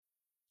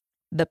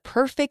The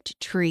Perfect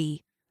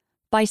Tree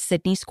by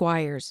Sydney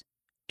Squires,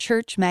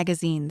 Church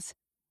Magazines,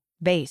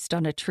 based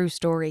on a true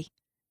story.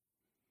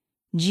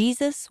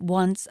 Jesus,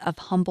 once of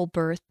humble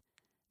birth,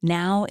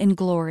 now in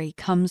glory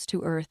comes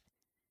to earth.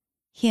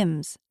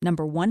 Hymns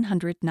number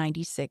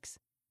 196.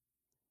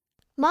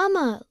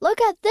 Mama,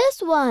 look at this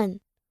one.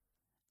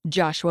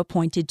 Joshua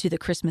pointed to the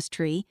Christmas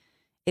tree.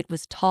 It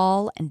was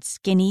tall and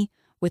skinny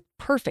with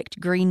perfect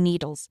green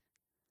needles.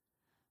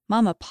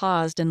 Mama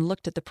paused and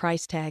looked at the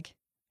price tag.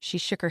 She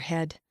shook her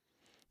head.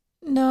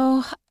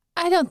 No,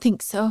 I don't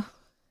think so.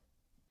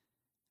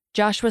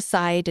 Joshua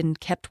sighed and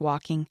kept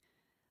walking.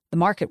 The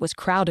market was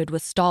crowded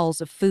with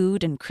stalls of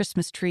food and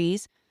Christmas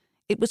trees.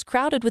 It was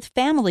crowded with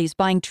families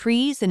buying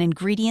trees and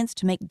ingredients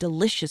to make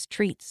delicious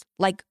treats,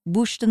 like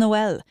bûche de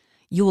Noël,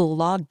 Yule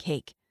log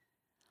cake.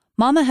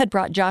 Mama had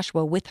brought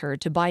Joshua with her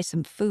to buy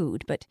some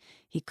food, but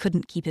he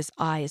couldn't keep his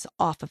eyes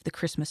off of the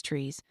Christmas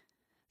trees.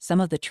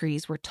 Some of the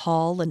trees were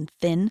tall and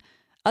thin,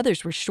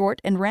 others were short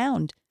and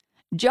round.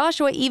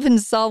 Joshua even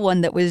saw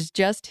one that was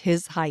just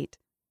his height.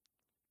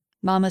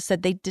 Mama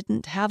said they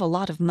didn't have a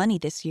lot of money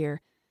this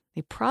year.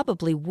 They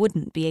probably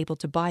wouldn't be able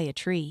to buy a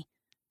tree.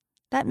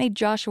 That made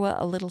Joshua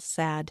a little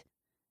sad.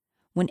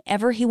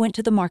 Whenever he went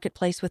to the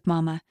marketplace with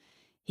Mama,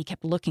 he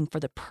kept looking for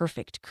the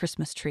perfect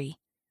Christmas tree.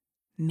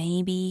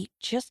 Maybe,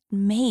 just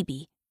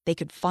maybe, they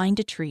could find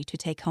a tree to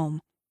take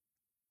home.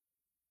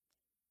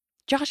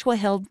 Joshua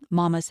held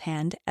Mama's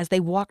hand as they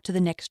walked to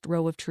the next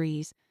row of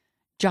trees.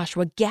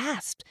 Joshua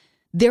gasped.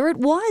 There it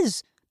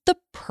was! The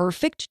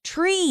perfect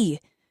tree!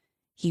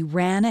 He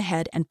ran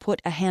ahead and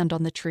put a hand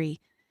on the tree.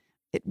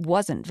 It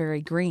wasn't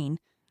very green.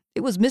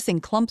 It was missing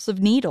clumps of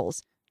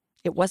needles.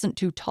 It wasn't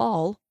too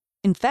tall.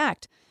 In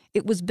fact,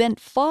 it was bent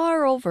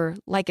far over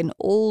like an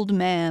old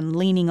man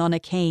leaning on a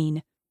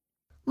cane.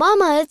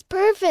 Mama, it's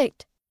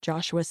perfect,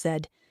 Joshua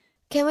said.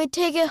 Can we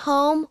take it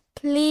home,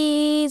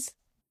 please?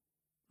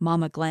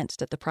 Mama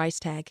glanced at the price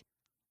tag.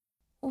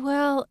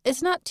 Well,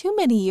 it's not too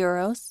many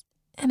euros,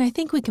 and I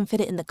think we can fit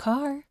it in the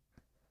car.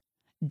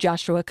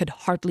 Joshua could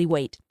hardly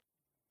wait.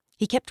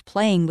 He kept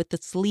playing with the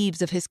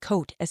sleeves of his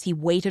coat as he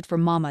waited for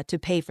Mama to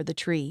pay for the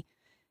tree.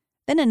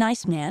 Then a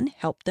nice man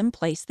helped them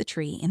place the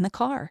tree in the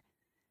car.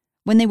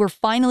 When they were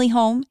finally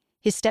home,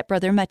 his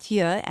stepbrother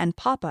Mathieu and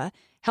Papa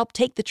helped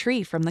take the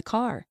tree from the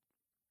car.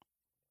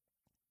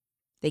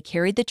 They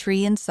carried the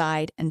tree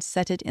inside and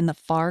set it in the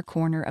far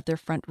corner of their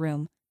front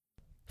room.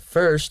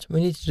 First,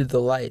 we need to do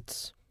the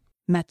lights,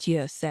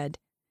 Mathieu said.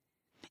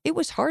 It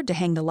was hard to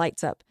hang the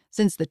lights up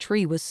since the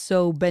tree was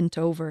so bent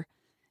over.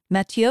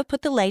 Mathieu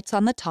put the lights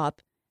on the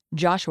top.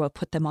 Joshua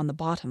put them on the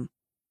bottom.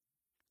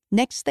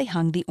 Next, they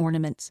hung the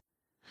ornaments.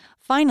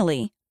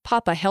 Finally,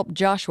 Papa helped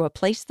Joshua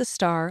place the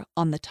star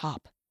on the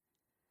top.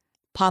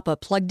 Papa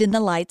plugged in the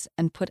lights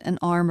and put an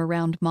arm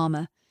around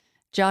Mama.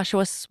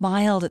 Joshua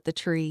smiled at the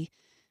tree.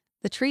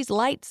 The tree's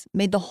lights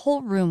made the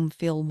whole room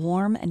feel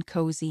warm and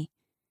cozy.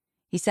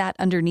 He sat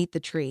underneath the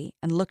tree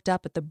and looked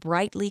up at the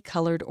brightly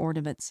colored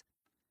ornaments.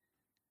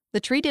 The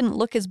tree didn't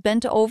look as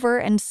bent over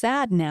and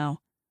sad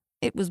now.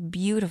 It was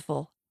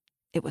beautiful.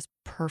 It was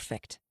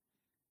perfect.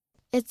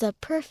 It's a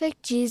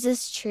perfect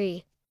Jesus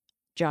tree,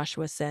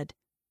 Joshua said.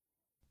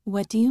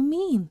 What do you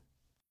mean?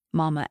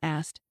 Mama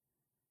asked.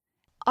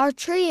 Our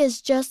tree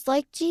is just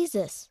like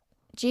Jesus.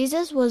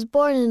 Jesus was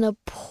born in a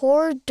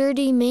poor,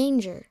 dirty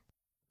manger.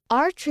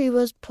 Our tree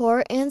was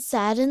poor and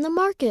sad in the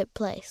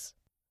marketplace.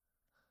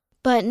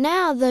 But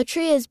now the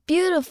tree is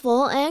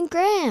beautiful and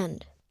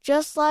grand,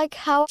 just like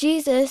how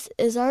Jesus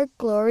is our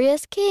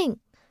glorious King,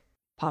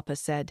 Papa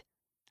said.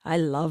 I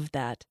love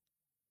that.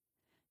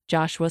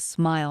 Joshua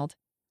smiled.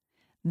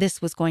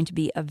 This was going to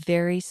be a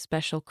very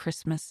special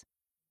Christmas.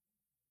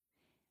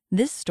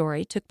 This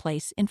story took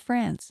place in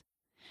France.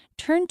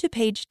 Turn to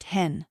page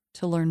 10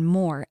 to learn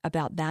more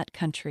about that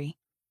country.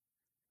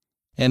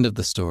 End of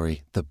the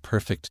story, The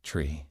Perfect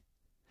Tree.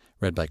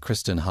 Read by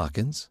Kristen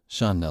Hawkins,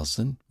 Sean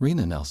Nelson,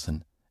 Rena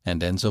Nelson,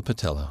 and Enzo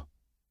Patello.